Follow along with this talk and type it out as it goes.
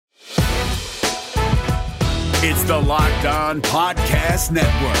It's the Locked On Podcast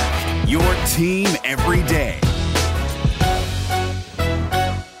Network, your team every day.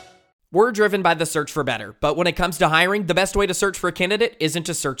 We're driven by the search for better, but when it comes to hiring, the best way to search for a candidate isn't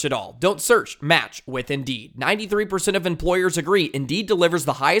to search at all. Don't search, match with Indeed. 93% of employers agree Indeed delivers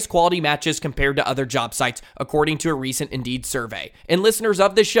the highest quality matches compared to other job sites, according to a recent Indeed survey. And listeners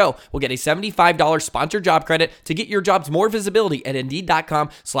of this show will get a $75 sponsored job credit to get your jobs more visibility at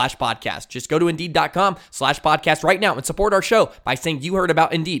Indeed.com/podcast. Just go to Indeed.com/podcast right now and support our show by saying you heard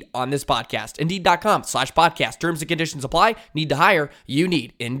about Indeed on this podcast. Indeed.com/podcast. Terms and conditions apply. Need to hire? You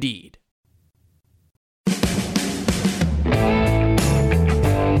need Indeed.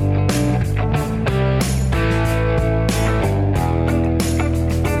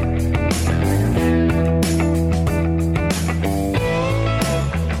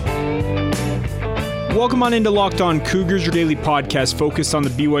 Welcome on into Locked On Cougars, your daily podcast focused on the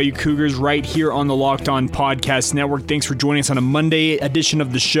BYU Cougars right here on the Locked On Podcast Network. Thanks for joining us on a Monday edition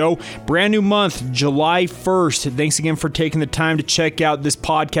of the show. Brand new month, July 1st. Thanks again for taking the time to check out this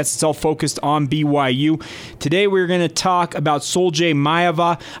podcast. It's all focused on BYU. Today we're going to talk about Soljay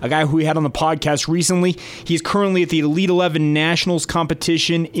Maiava, a guy who we had on the podcast recently. He's currently at the Elite 11 Nationals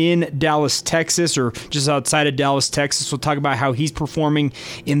competition in Dallas, Texas, or just outside of Dallas, Texas. We'll talk about how he's performing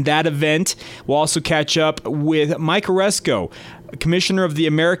in that event. We'll also catch up with Mike Aresco, commissioner of the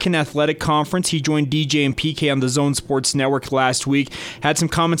American Athletic Conference. He joined DJ and PK on the Zone Sports Network last week. Had some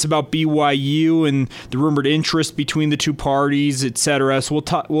comments about BYU and the rumored interest between the two parties, etc. So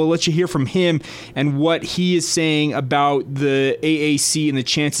we'll let you hear from him and what he is saying about the AAC and the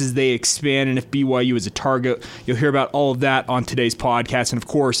chances they expand and if BYU is a target. You'll hear about all of that on today's podcast. And of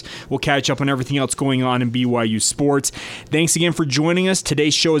course, we'll catch up on everything else going on in BYU sports. Thanks again for joining us.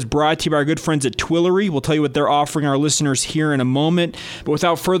 Today's show is brought to you by our good friends at Twillery. We'll tell you what they're offering our listeners here in a moment. But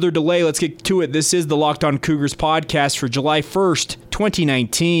without further delay, let's get to it. This is the Locked On Cougars podcast for July 1st,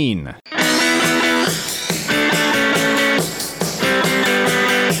 2019.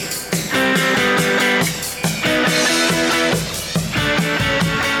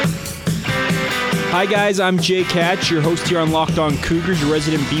 Hi guys, I'm Jay Katch, your host here on Locked On Cougars, your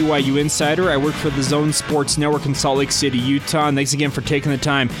resident BYU insider. I work for the Zone Sports Network in Salt Lake City, Utah, and thanks again for taking the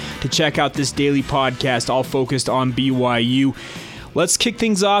time to check out this daily podcast, all focused on BYU. Let's kick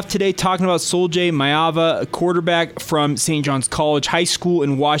things off today talking about Soljay Maiava, a quarterback from St. John's College High School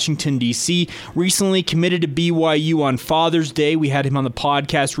in Washington, D.C., recently committed to BYU on Father's Day. We had him on the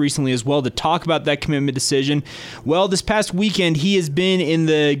podcast recently as well to talk about that commitment decision. Well, this past weekend, he has been in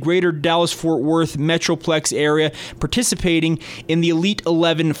the greater Dallas-Fort Worth Metroplex area participating in the Elite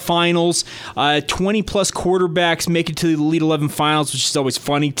 11 Finals. 20-plus quarterbacks make it to the Elite 11 Finals, which is always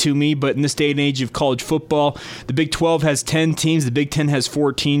funny to me, but in this day and age of college football, the Big 12 has 10 teams, the Big 10 has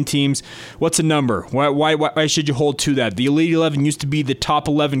 14 teams. What's a number? Why should you hold to that? The Elite 11 used to be the top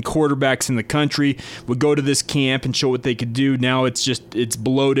 11 quarterbacks in the country, would go to this camp and show what they could do. Now it's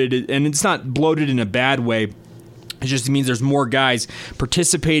bloated, and it's not bloated in a bad way. It just means there's more guys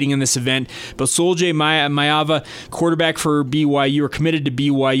participating in this event. But Soljay Maiava, quarterback for BYU, or committed to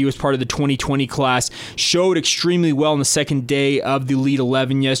BYU as part of the 2020 class, showed extremely well on the second day of the Elite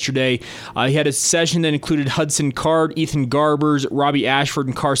 11 yesterday. He had a session that included Hudson Card, Ethan Garbers, Robbie Ashford,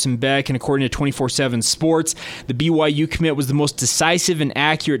 and Carson Beck. And according to 24/7 Sports, the BYU commit was the most decisive and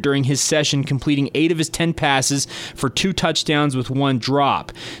accurate during his session, completing 8 of his 10 passes for 2 touchdowns with 1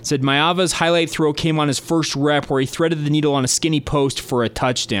 drop. Said Maiava's highlight throw came on his first rep where he threaded the needle on a skinny post for a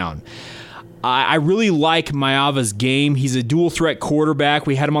touchdown. I really like Maiava's game. He's a dual threat quarterback.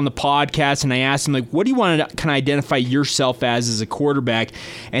 We had him on the podcast, and I asked him, what do you want to kind of identify yourself as a quarterback?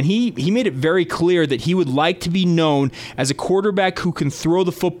 And he made it very clear that he would like to be known as a quarterback who can throw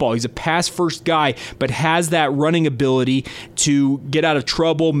the football. He's a pass-first guy, but has that running ability to get out of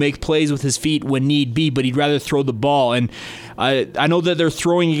trouble, make plays with his feet when need be, but he'd rather throw the ball. And I know that they're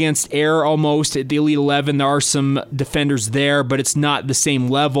throwing against air almost at the Elite 11. There are some defenders there, but it's not the same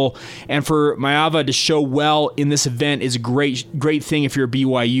level. And for Maiava to show well in this event is a great thing if you're a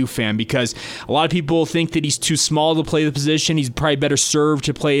BYU fan, because a lot of people think that he's too small to play the position. He's probably better served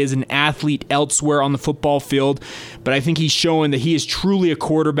to play as an athlete elsewhere on the football field. But I think he's showing that he is truly a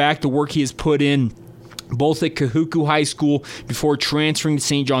quarterback, the work he has put in both at Kahuku High School before transferring to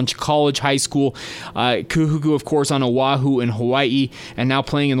St. John's College High School. Kahuku, of course, on Oahu in Hawaii, and now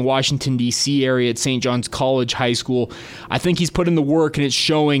playing in the Washington, D.C. area at St. John's College High School. I think he's put in the work, and it's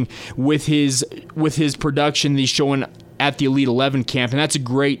showing with his production that he's showing at the Elite 11 camp, and that's a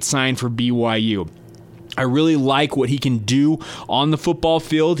great sign for BYU. I really like what he can do on the football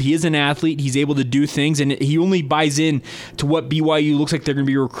field. He is an athlete. He's able to do things, and he only buys in to what BYU looks like they're going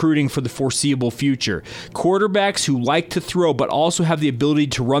to be recruiting for the foreseeable future. Quarterbacks who like to throw but also have the ability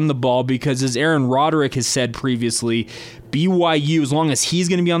to run the ball, because as Aaron Roderick has said previously, BYU, as long as he's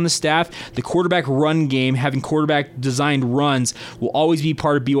going to be on the staff, the quarterback run game, having quarterback designed runs, will always be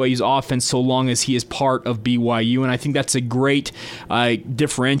part of BYU's offense so long as he is part of BYU. And I think that's a great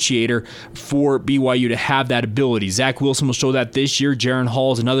differentiator for BYU to have that ability. Zach Wilson will show that this year. Jaron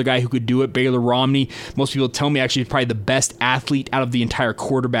Hall is another guy who could do it. Baylor Romney, most people tell me, actually is probably the best athlete out of the entire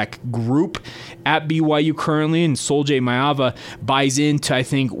quarterback group at BYU currently. And Soljay Maiava buys into, I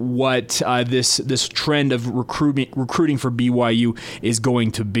think, what this trend of recruiting for BYU is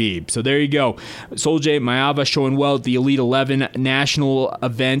going to be. So there you go. Soljay Maiava showing well at the Elite 11 national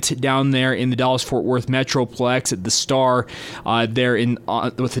event down there in the Dallas-Fort Worth Metroplex at the Star there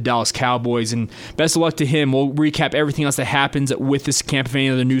with the Dallas Cowboys. And best of luck to him. We'll recap everything else that happens with this camp if any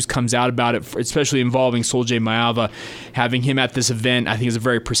other news comes out about it, especially involving Soljay Maiava. Having him at this event, I think, is a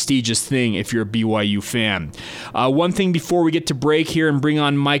very prestigious thing if you're a BYU fan. One thing before we get to break here and bring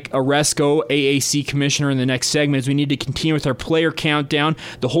on Mike Aresco, AAC commissioner, in the next segment is we need to continue with our player countdown.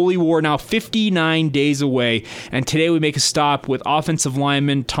 The Holy War now 59 days away, and today we make a stop with offensive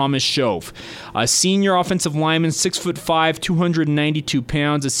lineman Thomas Shoaf, a senior offensive lineman, 6'5", 292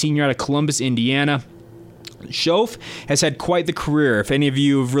 pounds, a senior out of Columbus, Indiana. Shoaf has had quite the career. If any of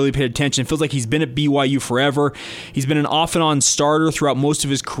you have really paid attention, it feels like he's been at BYU forever. He's been an off-and-on starter throughout most of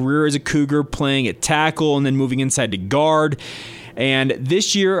his career as a Cougar, playing at tackle and then moving inside to guard. And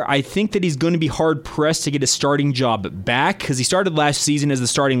this year, I think that he's going to be hard-pressed to get a starting job back, because he started last season as the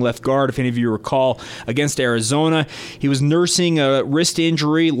starting left guard, if any of you recall, against Arizona. He was nursing a wrist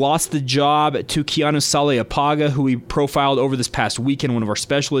injury, lost the job to Keanu Saleapaga, who we profiled over this past weekend, one of our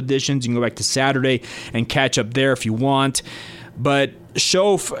special editions. You can go back to Saturday and catch up there if you want. But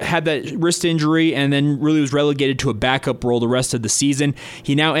Shoaf had that wrist injury and then really was relegated to a backup role the rest of the season.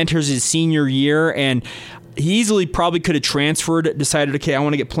 He now enters his senior year, and he easily probably could have transferred, decided, okay, I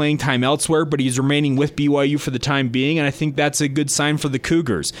want to get playing time elsewhere, but he's remaining with BYU for the time being, and I think that's a good sign for the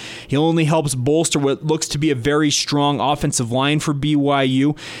Cougars. He only helps bolster what looks to be a very strong offensive line for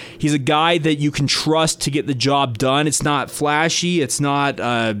BYU. He's a guy that you can trust to get the job done. It's not flashy. It's not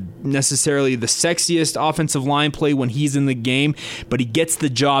necessarily the sexiest offensive line play when he's in the game, but he gets the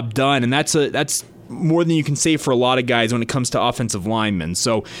job done, and that's more than you can say for a lot of guys when it comes to offensive linemen.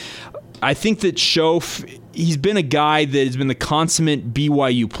 So I think that Shoaf, he's been a guy that has been the consummate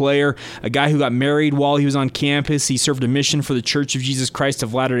BYU player, a guy who got married while he was on campus. He served a mission for the Church of Jesus Christ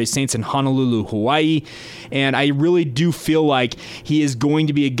of Latter-day Saints in Honolulu, Hawaii. And I really do feel like he is going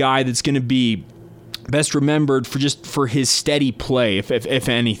to be a guy that's going to be best remembered for his steady play, if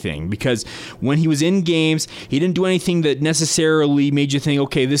anything, because when he was in games, he didn't do anything that necessarily made you think,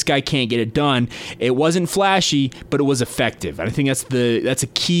 okay, this guy can't get it done. It wasn't flashy, but it was effective. And I think that's a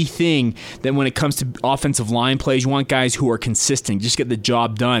key thing, that when it comes to offensive line plays, you want guys who are consistent, just get the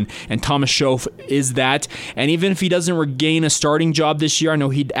job done. And Thomas Shoaf is that. And even if he doesn't regain a starting job this year, I know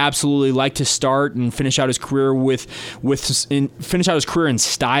he'd absolutely like to start and finish out his career in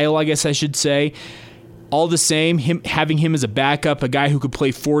style, I guess I should say. All the same, having him as a backup, a guy who could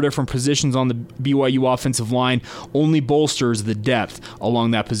play 4 different positions on the BYU offensive line, only bolsters the depth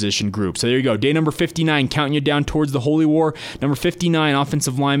along that position group. So there you go. Day number 59, counting you down towards the Holy War. Number 59,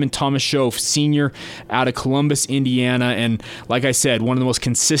 offensive lineman Thomas Shoaf, senior out of Columbus, Indiana. And like I said, one of the most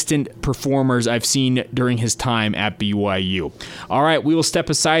consistent performers I've seen during his time at BYU. All right, we will step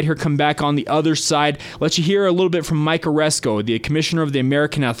aside here, come back on the other side. Let you hear a little bit from Mike Aresco, the commissioner of the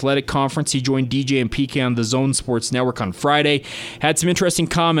American Athletic Conference. He joined DJ and PK on the Zone Sports Network on Friday. Had some interesting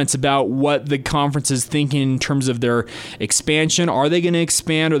comments about what the conference is thinking in terms of their expansion. Are they going to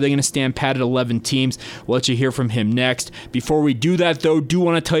expand, or are they going to stand pat at 11 teams? We'll let you hear from him next. Before we do that, though, do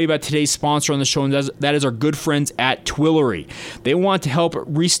want to tell you about today's sponsor on the show, and that is our good friends at Twillery. They want to help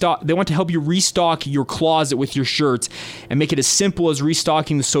you restock your closet with your shirts and make it as simple as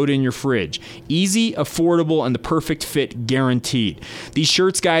restocking the soda in your fridge. Easy, affordable, and the perfect fit guaranteed. These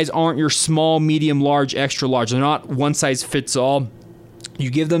shirts, guys, aren't your small, medium, large, extra large. They're not one size fits all. You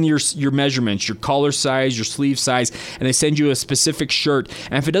give them your measurements, your collar size, your sleeve size, and they send you a specific shirt.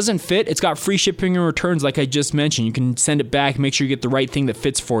 And if it doesn't fit, it's got free shipping and returns like I just mentioned. You can send it back, make sure you get the right thing that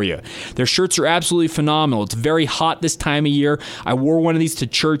fits for you. Their shirts are absolutely phenomenal. It's very hot this time of year. I wore one of these to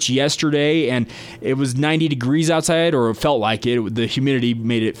church yesterday, and it was 90 degrees outside, or it felt like it. The humidity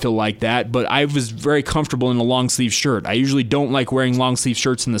made it feel like that, but I was very comfortable in a long sleeve shirt. I usually don't like wearing long sleeve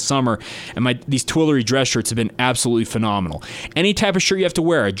shirts in the summer, and these Twillery dress shirts have been absolutely phenomenal. Any type of shirt you have have to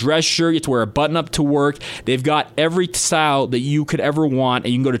wear? A dress shirt, you have to wear a button-up to work. They've got every style that you could ever want,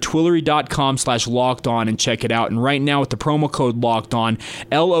 and you can go to Twillory.com/lockedon and check it out. And right now with the promo code LOCKEDON,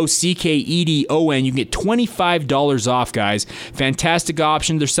 LOCKEDON, you can get $25 off, guys. Fantastic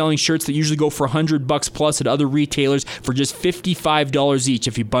option. They're selling shirts that usually go for $100 plus at other retailers for just $55 each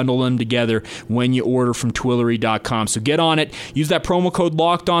if you bundle them together when you order from Twillory.com. So get on it. Use that promo code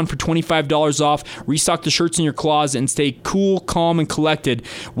LOCKEDON for $25 off. Restock the shirts in your closet and stay cool, calm, and collected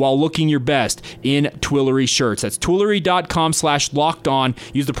while looking your best in Twillory shirts. That's Twillory.com/LockedOn.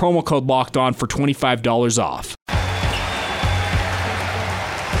 Use the promo code LOCKEDON for $25 off.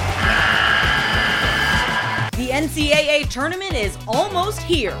 The NCAA tournament is almost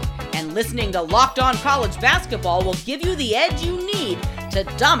here, and listening to Locked On College Basketball will give you the edge you need to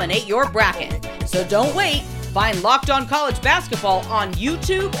dominate your bracket. So don't wait. Find Locked On College Basketball on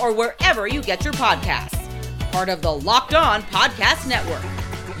YouTube or wherever you get your podcasts. Part of the Locked On Podcast Network.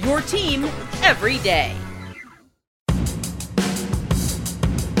 Your team every day.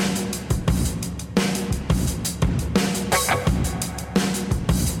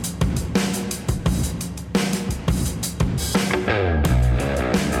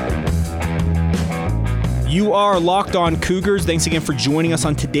 You are Locked On Cougars. Thanks again for joining us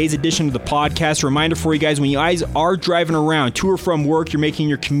on today's edition of the podcast. A reminder for you guys, when you guys are driving around to or from work, you're making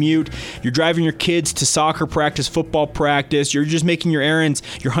your commute, you're driving your kids to soccer practice, football practice, you're just making your errands,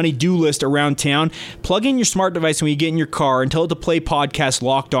 your honey-do list around town, plug in your smart device when you get in your car and tell it to play podcast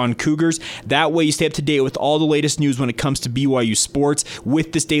Locked On Cougars. That way you stay up to date with all the latest news when it comes to BYU sports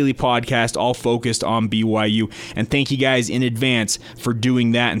with this daily podcast, all focused on BYU. And thank you guys in advance for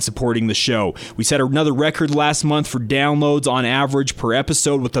doing that and supporting the show. We set another record last month for downloads on average per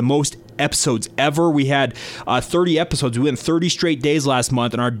episode with the most episodes ever. We had 30 episodes. We went 30 straight days last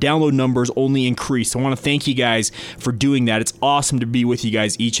month, and our download numbers only increased. So I want to thank you guys for doing that. It's awesome to be with you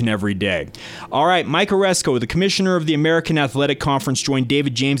guys each and every day. All right, Mike Aresco, the commissioner of the American Athletic Conference, joined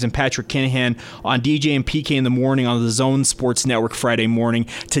David James and Patrick Kinahan on DJ and PK in the morning on the Zone Sports Network Friday morning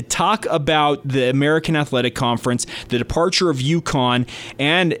to talk about the American Athletic Conference, the departure of UConn,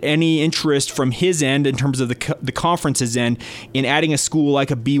 and any interest from his end in terms of the conference's end in adding a school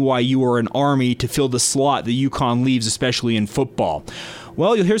like a BYU or an Army to fill the slot that UConn leaves, especially in football.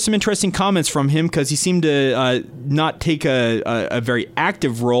 Well, you'll hear some interesting comments from him because he seemed to not take a very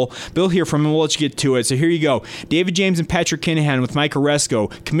active role. But we'll hear from him. We'll let you get to it. So here you go. David James and Patrick Kinahan with Mike Aresco,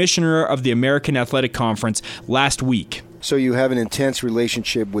 commissioner of the American Athletic Conference, last week. So you have an intense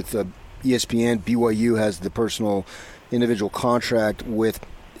relationship with ESPN. BYU has the personal individual contract with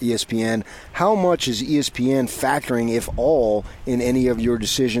ESPN. How much is ESPN factoring, if all, in any of your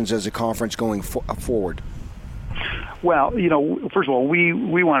decisions as a conference going forward? Well, first of all, we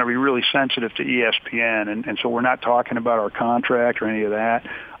want to be really sensitive to ESPN, and so we're not talking about our contract or any of that.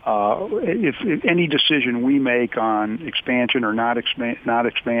 If any decision we make on expansion or not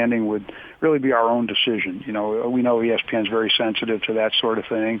expanding would really be our own decision. We know ESPN is very sensitive to that sort of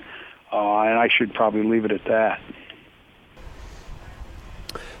thing, and I should probably leave it at that.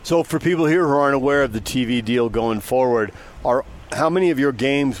 So for people here who aren't aware of the TV deal going forward, how many of your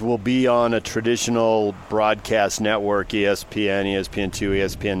games will be on a traditional broadcast network, ESPN, ESPN2,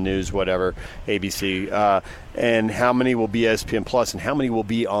 ESPN News, whatever, ABC, and how many will be ESPN Plus, and how many will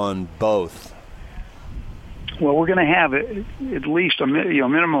be on both? Well, we're going to have at least a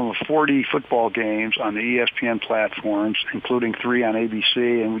minimum of 40 football games on the ESPN platforms, including 3 on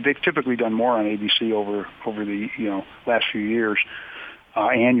ABC, and they've typically done more on ABC over the last few years.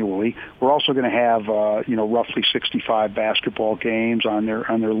 Annually, we're also going to have roughly 65 basketball games on their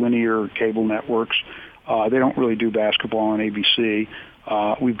linear cable networks. They don't really do basketball on ABC.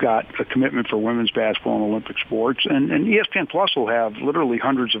 We've got a commitment for women's basketball and Olympic sports, and ESPN Plus will have literally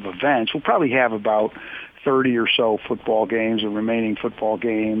hundreds of events. We'll probably have about 30 or so football games, or remaining football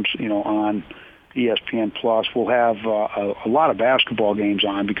games, on ESPN Plus. We'll have a lot of basketball games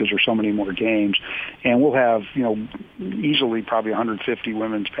on because there's so many more games, and we'll have easily probably 150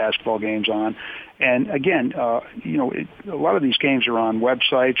 women's basketball games on. And again, a lot of these games are on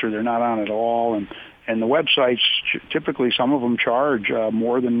websites or they're not on at all, and the websites typically, some of them charge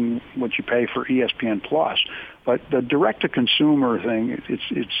more than what you pay for ESPN Plus. But the direct-to-consumer thing,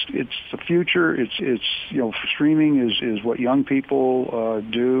 it's the future. It's streaming is what young people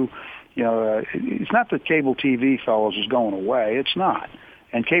do. It's not that cable TV, fellows, is going away. It's not.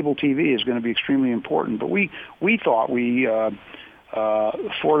 And cable TV is going to be extremely important. But we thought we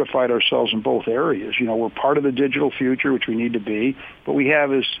fortified ourselves in both areas. We're part of the digital future, which we need to be, but we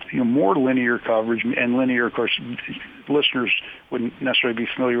have is more linear coverage, and linear, of course, listeners wouldn't necessarily be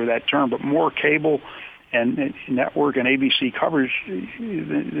familiar with that term, but more cable and network and ABC coverage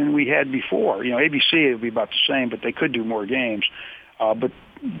than we had before. ABC would be about the same, but they could do more games. But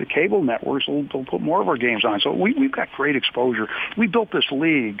the cable networks will put more of our games on. So we've got great exposure. We built this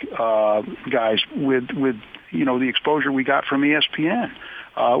league, guys, with the exposure we got from ESPN.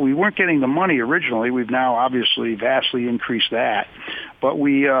 We weren't getting the money originally. We've now obviously vastly increased that. But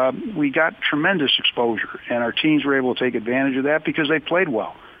we got tremendous exposure, and our teams were able to take advantage of that because they played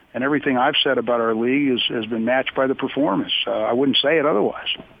well. And everything I've said about our league has been matched by the performance. I wouldn't say it otherwise.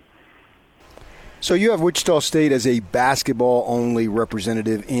 So you have Wichita State as a basketball-only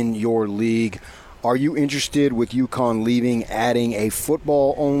representative in your league. Are you interested, with UConn leaving, adding a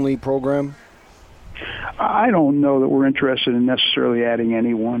football-only program? I don't know that we're interested in necessarily adding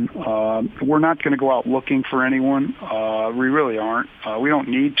anyone. We're not going to go out looking for anyone. We really aren't. We don't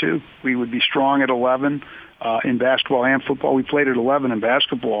need to. We would be strong at 11 in basketball and football. We played at 11 in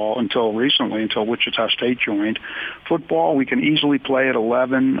basketball until recently, until Wichita State joined. Football, we can easily play at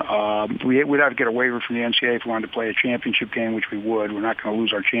 11. We'd have to get a waiver from the NCAA if we wanted to play a championship game, which we would. We're not going to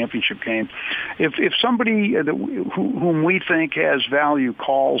lose our championship game. If somebody whom we think has value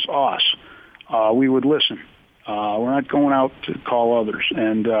calls us, we would listen. We're not going out to call others.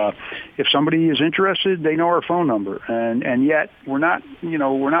 And if somebody is interested, they know our phone number. And yet we're not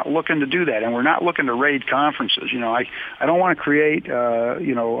looking to do that. And we're not looking to raid conferences. I don't want to create,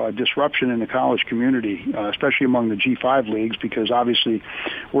 a disruption in the college community, especially among the G5 leagues, because obviously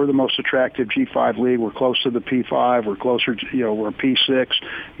we're the most attractive G5 league. We're close to the P5. We're closer to, we're P6.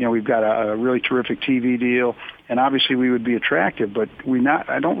 we've got a really terrific TV deal. And obviously we would be attractive, but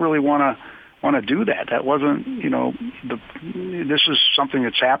I don't really want to do that. That wasn't, this is something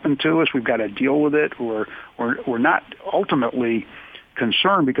that's happened to us. We've got to deal with it. We're not ultimately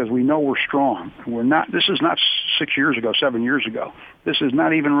concerned because we know we're strong. This is not 6 years ago, 7 years ago. This is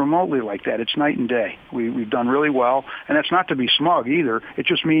not even remotely like that. It's night and day. We've done really well, and that's not to be smug either. It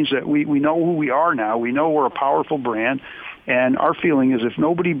just means that we know who we are now. We know we're a powerful brand, and our feeling is if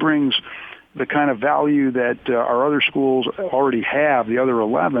nobody brings the kind of value that our other schools already have, the other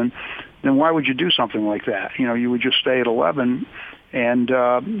 11, then why would you do something like that? You would just stay at 11, and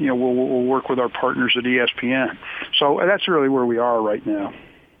we'll work with our partners at ESPN. So that's really where we are right now.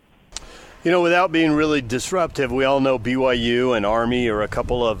 Without being really disruptive, we all know BYU and Army are a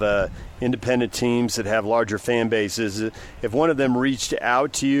couple of independent teams that have larger fan bases. If one of them reached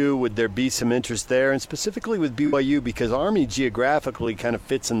out to you, would there be some interest there? And specifically with BYU, because Army geographically kind of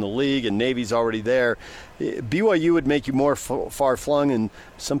fits in the league and Navy's already there, BYU would make you more far-flung, and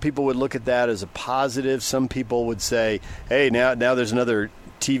some people would look at that as a positive. Some people would say, hey, now there's another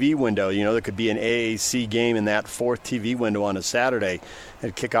TV window. There could be an AAC game in that fourth TV window on a Saturday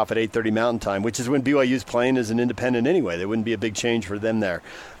and kick off at 8:30 Mountain Time, which is when BYU's playing as an independent anyway. There wouldn't be a big change for them there.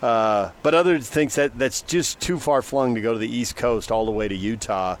 But others think that's just too far flung to go to the East Coast all the way to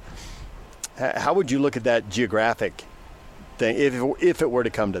Utah. How would you look at that geographic thing if it were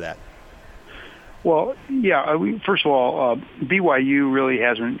to come to that? Well, yeah. First of all, BYU really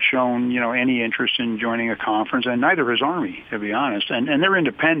hasn't shown any interest in joining a conference, and neither has Army, to be honest. And they're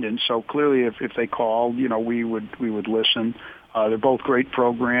independent, so clearly, if they called, we would listen. They're both great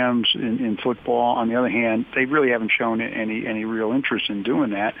programs in football. On the other hand, they really haven't shown any real interest in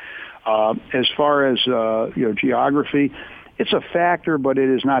doing that. As far as geography, it's a factor, but it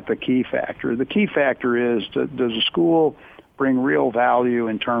is not the key factor. The key factor is does the school bring real value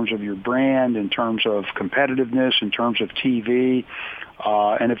in terms of your brand, in terms of competitiveness, in terms of TV.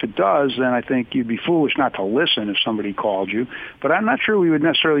 And if it does, then I think you'd be foolish not to listen if somebody called you. But I'm not sure we would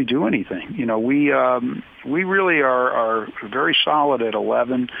necessarily do anything. We really are very solid at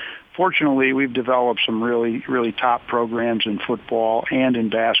 11. Fortunately, we've developed some really, really top programs in football and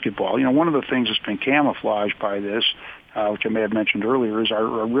in basketball. One of the things that's been camouflaged by this, which I may have mentioned earlier, is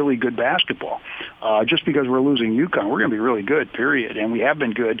our really good basketball. Just because we're losing UConn, we're going to be really good, period. And we have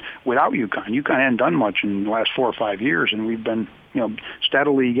been good without UConn. UConn hadn't done much in the last 4 or 5 years, and we've been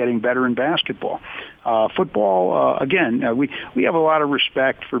steadily getting better in basketball. Football, again, we have a lot of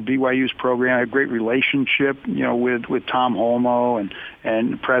respect for BYU's program. I have a great relationship, with Tom Holmoe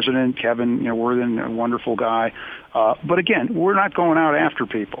and President Kevin, Worthen, a wonderful guy. But again, we're not going out after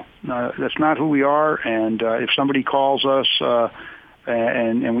people. That's not who we are. And if somebody calls us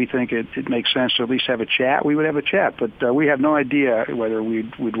and we think it makes sense to at least have a chat, we would have a chat. But we have no idea whether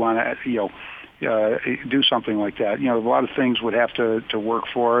we'd want to, do something like that. A lot of things would have to work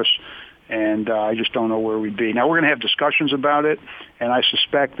for us, and I just don't know where we'd be. Now, we're going to have discussions about it, and I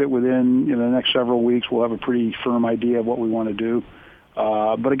suspect that within the next several weeks we'll have a pretty firm idea of what we want to do.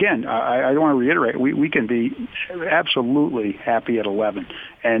 But again, I want to reiterate, we can be absolutely happy at 11.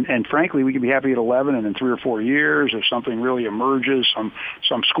 And frankly, we can be happy at 11, and in 3 or 4 years, if something really emerges,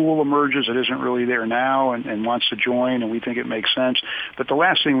 some school emerges that isn't really there now and wants to join, and we think it makes sense. But the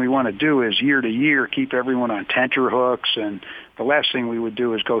last thing we want to do is year to year keep everyone on tenterhooks, and the last thing we would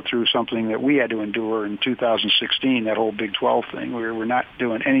do is go through something that we had to endure in 2016, that whole Big 12 thing. We're not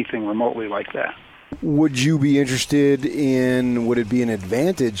doing anything remotely like that. Would you be interested in, would it be an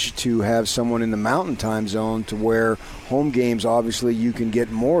advantage to have someone in the Mountain Time zone to where home games, obviously, you can get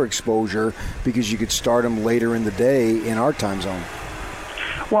more exposure because you could start them later in the day in our time zone?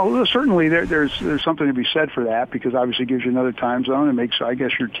 Well, certainly there's something to be said for that, because obviously it gives you another time zone. It makes, I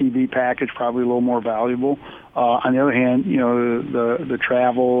guess, your TV package probably a little more valuable. On the other hand, the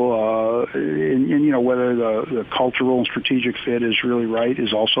travel and whether the cultural and strategic fit is really right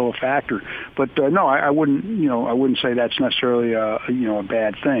is also a factor. But no, I wouldn't say that's necessarily a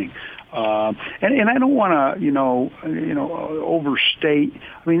bad thing. And I don't want to overstate.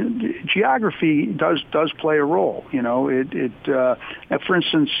 I mean, geography does play a role. For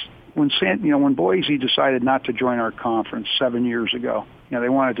instance, when Boise decided not to join our conference 7 years ago, they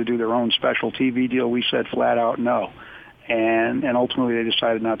wanted to do their own special TV deal. We said flat out no, and ultimately they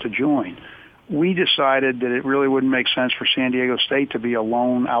decided not to join. We decided that it really wouldn't make sense for San Diego State to be a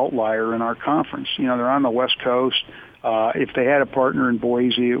lone outlier in our conference. They're on the West Coast. If they had a partner in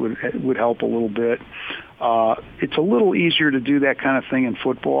Boise, it would help a little bit. It's a little easier to do that kind of thing in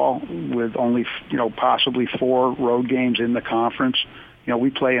football with only, possibly 4 road games in the conference. We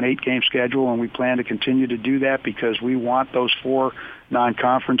play an 8-game schedule, and we plan to continue to do that because we want those 4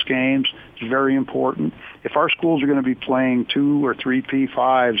 non-conference games. It's very important. If our schools are going to be playing 2 or 3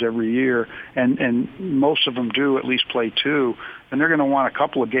 P5s every year, and most of them do at least play 2, then they're going to want a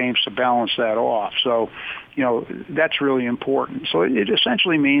couple of games to balance that off. So, that's really important. So it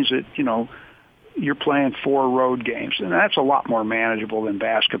essentially means that, you're playing 4 road games, and that's a lot more manageable than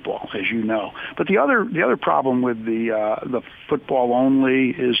basketball, as you know. But the other problem with the football only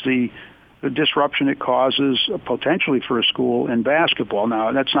is the disruption it causes potentially for a school in basketball.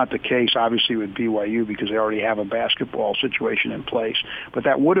 Now, that's not the case, obviously, with BYU because they already have a basketball situation in place. But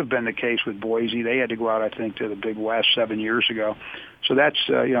that would have been the case with Boise. They had to go out, I think, to the Big West 7 years ago. So that's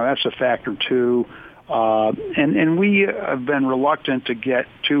a factor too. And we have been reluctant to get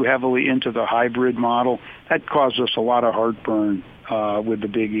too heavily into the hybrid model. That caused us a lot of heartburn with the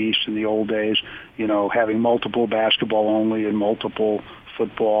Big East in the old days, having multiple basketball only and multiple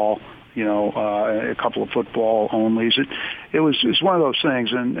football, a couple of football onlys. It's one of those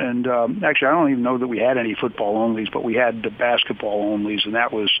things. And actually, I don't even know that we had any football onlys, but we had the basketball onlys, and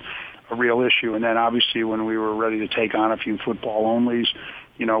that was a real issue. And then obviously when we were ready to take on a few football onlys,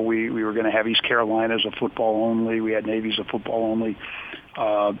 we were going to have East Carolina as a football only. We had Navy as a football only.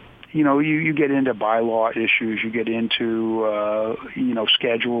 You get into bylaw issues. You get into,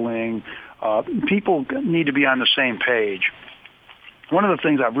 scheduling. People need to be on the same page. One of the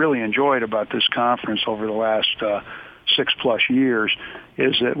things I've really enjoyed about this conference over the last 6+ years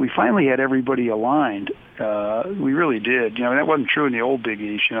is that we finally had everybody aligned. We really did. That wasn't true in the old Big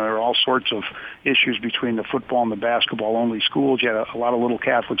East. There were all sorts of issues between the football and the basketball only schools. You had a lot of little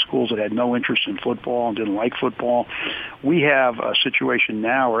Catholic schools that had no interest in football and didn't like football. We have a situation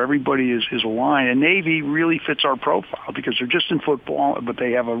now where everybody is aligned, and Navy really fits our profile because they're just in football, but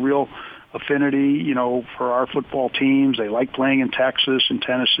they have a real affinity, for our football teams. They like playing in Texas and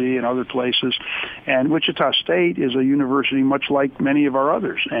Tennessee and other places. And Wichita State is a university much like many of our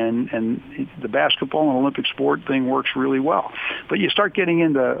others. And the basketball and Olympic sport thing works really well. But you start getting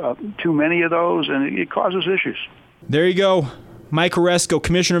into too many of those, and it causes issues. There you go. Mike Aresco,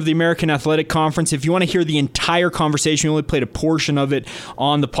 Commissioner of the American Athletic Conference. If you want to hear the entire conversation, we only played a portion of it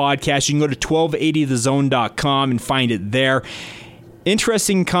on the podcast. You can go to 1280thezone.com and find it there.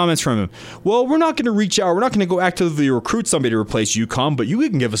 Interesting comments from him. Well, we're not going to reach out. We're not going to go actively recruit somebody to replace UConn, but you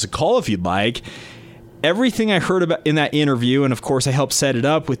can give us a call if you'd like. Everything I heard about in that interview, and of course I helped set it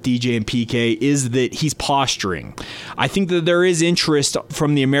up with DJ and PK, is that he's posturing. I think that there is interest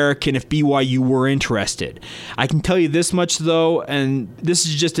from the American if BYU were interested. I can tell you this much, though, and this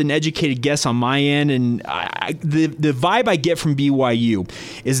is just an educated guess on my end, and the vibe I get from BYU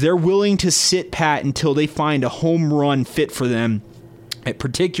is they're willing to sit pat until they find a home run fit for them,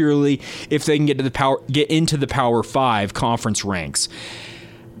 particularly if they can get into the Power 5 conference ranks.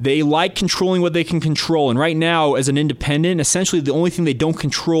 They like controlling what they can control, and right now, as an independent, essentially the only thing they don't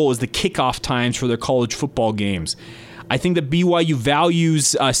control is the kickoff times for their college football games. I think that BYU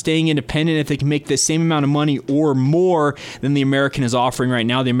values staying independent if they can make the same amount of money or more than the American is offering right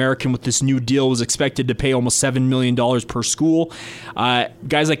now. The American with this new deal was expected to pay almost $7 million per school.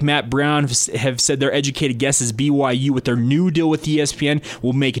 Guys like Matt Brown have said their educated guess is BYU with their new deal with ESPN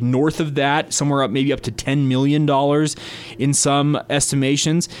will make north of that, somewhere up maybe up to $10 million in some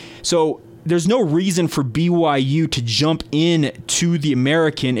estimations. So there's no reason for BYU to jump in to the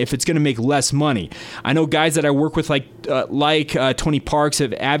American if it's going to make less money. I know guys that I work with like Tony Parks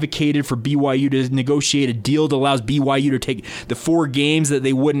have advocated for BYU to negotiate a deal that allows BYU to take the 4 games that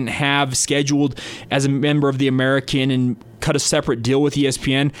they wouldn't have scheduled as a member of the American and cut a separate deal with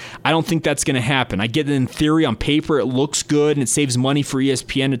ESPN. I don't think that's going to happen. I get it in theory, on paper, it looks good and it saves money for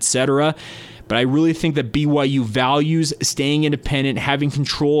ESPN, etc. But I really think that BYU values staying independent, having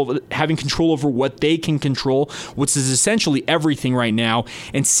control over what they can control, which is essentially everything right now,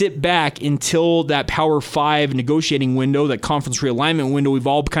 and sit back until that Power 5 negotiating window, that conference realignment window we've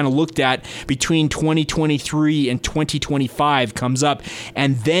all kind of looked at between 2023 and 2025 comes up,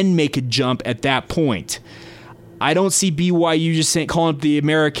 and then make a jump at that point. I don't see BYU just calling up the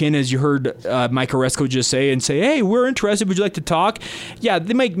American, as you heard Mike Aresco just say, and say, hey, we're interested. Would you like to talk? Yeah,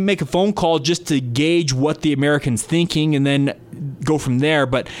 they might make a phone call just to gauge what the American's thinking and then go from there.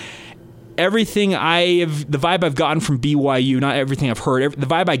 But everything the vibe I've gotten from BYU, not everything I've heard, the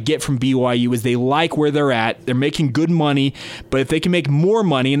vibe I get from BYU is they like where they're at. They're making good money, but if they can make more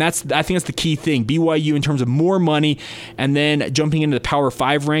money, and I think that's the key thing, BYU in terms of more money and then jumping into the Power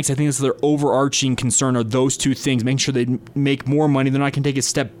 5 ranks, I think that's their overarching concern are those two things, making sure they make more money. They're not going to take a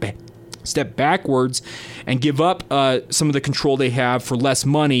step backwards and give up some of the control they have for less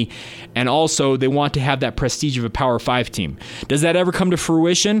money, and also they want to have that prestige of a Power 5 team. Does that ever come to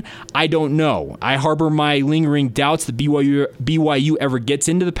fruition? I don't know. I harbor my lingering doubts that BYU ever gets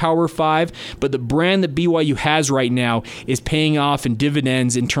into the Power 5, but the brand that BYU has right now is paying off in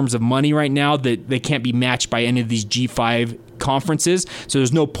dividends in terms of money right now that they can't be matched by any of these G5 conferences, so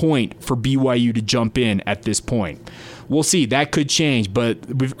there's no point for BYU to jump in at this point. We'll see. That could change, but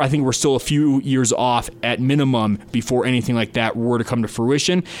I think we're still a few years off at minimum before anything like that were to come to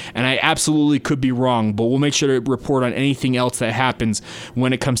fruition, and I absolutely could be wrong, but we'll make sure to report on anything else that happens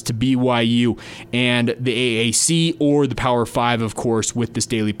when it comes to BYU and the AAC or the Power 5, of course, with this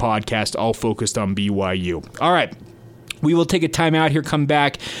daily podcast, all focused on BYU. All right. We will take a time out here, come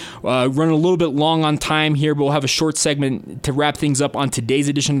back, run a little bit long on time here, but we'll have a short segment to wrap things up on today's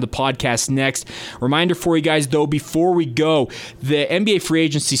edition of the podcast next. Reminder for you guys, though, before we go, the NBA free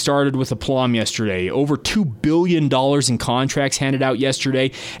agency started with aplomb yesterday. Over $2 billion in contracts handed out yesterday.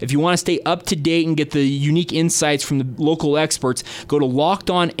 If you want to stay up to date and get the unique insights from the local experts, go to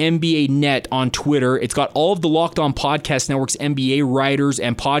Locked On NBA Net on Twitter. It's got all of the Locked On Podcast Network's NBA writers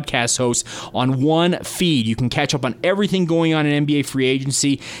and podcast hosts on one feed. You can catch up on everything going on in NBA free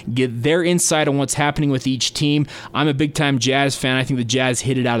agency, get their insight on what's happening with each team. I'm a big-time Jazz fan. I think the Jazz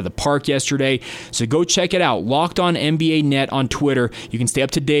hit it out of the park yesterday. So go check it out. Locked On NBA Net on Twitter. You can stay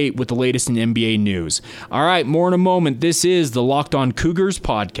up to date with the latest in NBA news. All right, more in a moment. This is the Locked On Cougars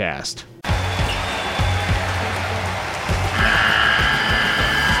podcast.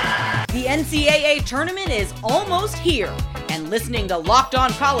 The NCAA tournament is almost here, and listening to Locked On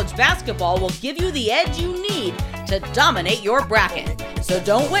College Basketball will give you the edge you need to dominate your bracket. So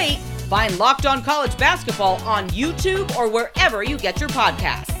don't wait. Find Locked On College Basketball on YouTube or wherever you get your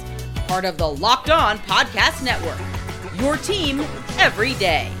podcasts. Part of the Locked On Podcast Network. Your team every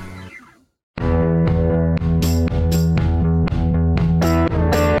day.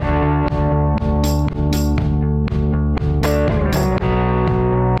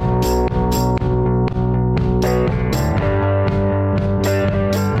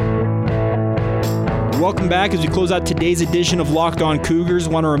 Welcome back as we close out today's edition of Locked On Cougars.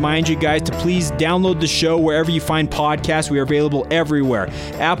 I want to remind you guys to please download the show wherever you find podcasts. We are available everywhere.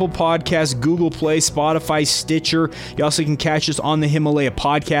 Apple Podcasts, Google Play, Spotify, Stitcher. You also can catch us on the Himalaya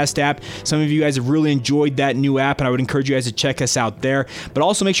podcast app. Some of you guys have really enjoyed that new app, and I would encourage you guys to check us out there. But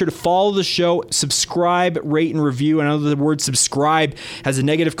also make sure to follow the show, subscribe, rate, and review. I know the word subscribe has a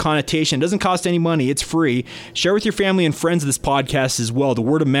negative connotation. It doesn't cost any money. It's free. Share with your family and friends of this podcast as well. The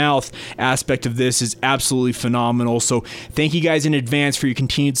word of mouth aspect of this is absolutely phenomenal. So thank you guys in advance for your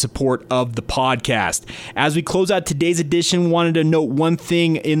continued support of the podcast. As we close out today's edition, wanted to note one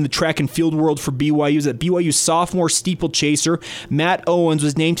thing in the track and field world for BYU is that BYU sophomore steeplechaser Matt Owens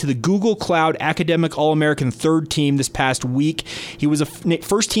was named to the Google Cloud Academic All-American third team this past week. He was a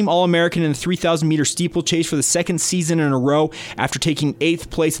first-team All-American in the 3,000-meter steeplechase for the second season in a row after taking 8th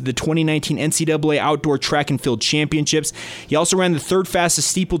place at the 2019 NCAA Outdoor Track and Field Championships. He also ran the third fastest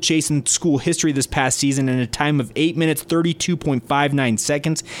steeplechase in school history this past season in a time of 8 minutes, 32.59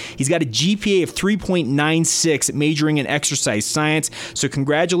 seconds. He's got a GPA of 3.96, majoring in exercise science. So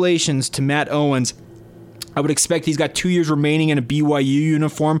congratulations to Matt Owens. I would expect he's got 2 years remaining in a BYU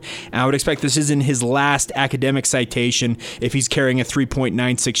uniform, and I would expect this isn't his last academic citation if he's carrying a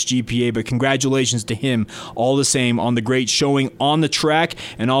 3.96 GPA, but congratulations to him all the same on the great showing on the track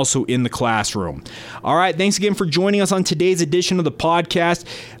and also in the classroom. All right, thanks again for joining us on today's edition of the podcast.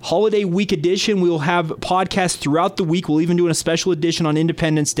 Holiday week edition, we will have podcasts throughout the week. We'll even do a special edition on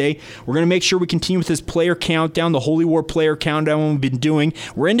Independence Day. We're going to make sure we continue with this player countdown, the Holy War player countdown we've been doing.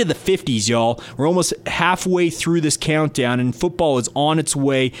 We're into the 50s, y'all. We're almost halfway through this countdown, and football is on its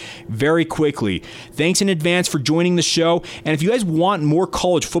way very quickly. Thanks in advance for joining the show, and if you guys want more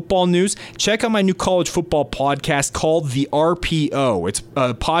college football news, check out my new college football podcast called The RPO. It's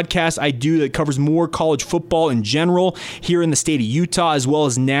a podcast I do that covers more college football in general here in the state of Utah as well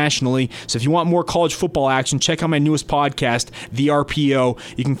as nationally. So if you want more college football action, check out my newest podcast, The RPO.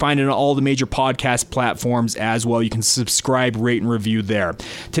 You can find it on all the major podcast platforms as well. You can subscribe, rate, and review there.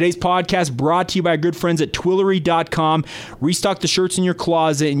 Today's podcast brought to you by our good friends at Twillory.com. Restock the shirts in your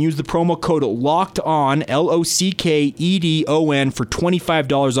closet and use the promo code LOCKEDON, LOCKEDON, for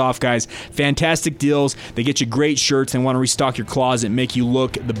 $25 off, guys. Fantastic deals. They get you great shirts and want to restock your closet and make you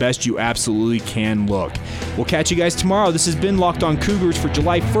look the best you absolutely can look. We'll catch you guys tomorrow. This has been Locked On Cougars for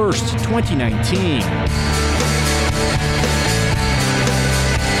July 1st, 2019.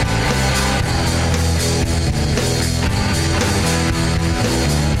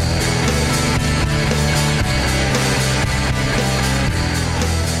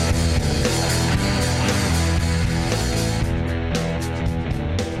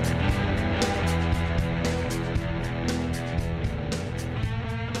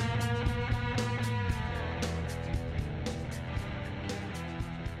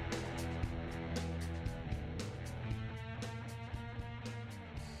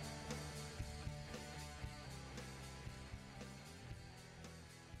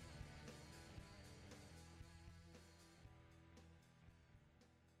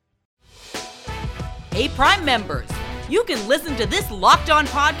 Hey, Prime members, you can listen to this Locked On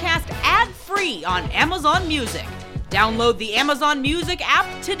podcast ad-free on Amazon Music. Download the Amazon Music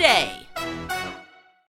app today.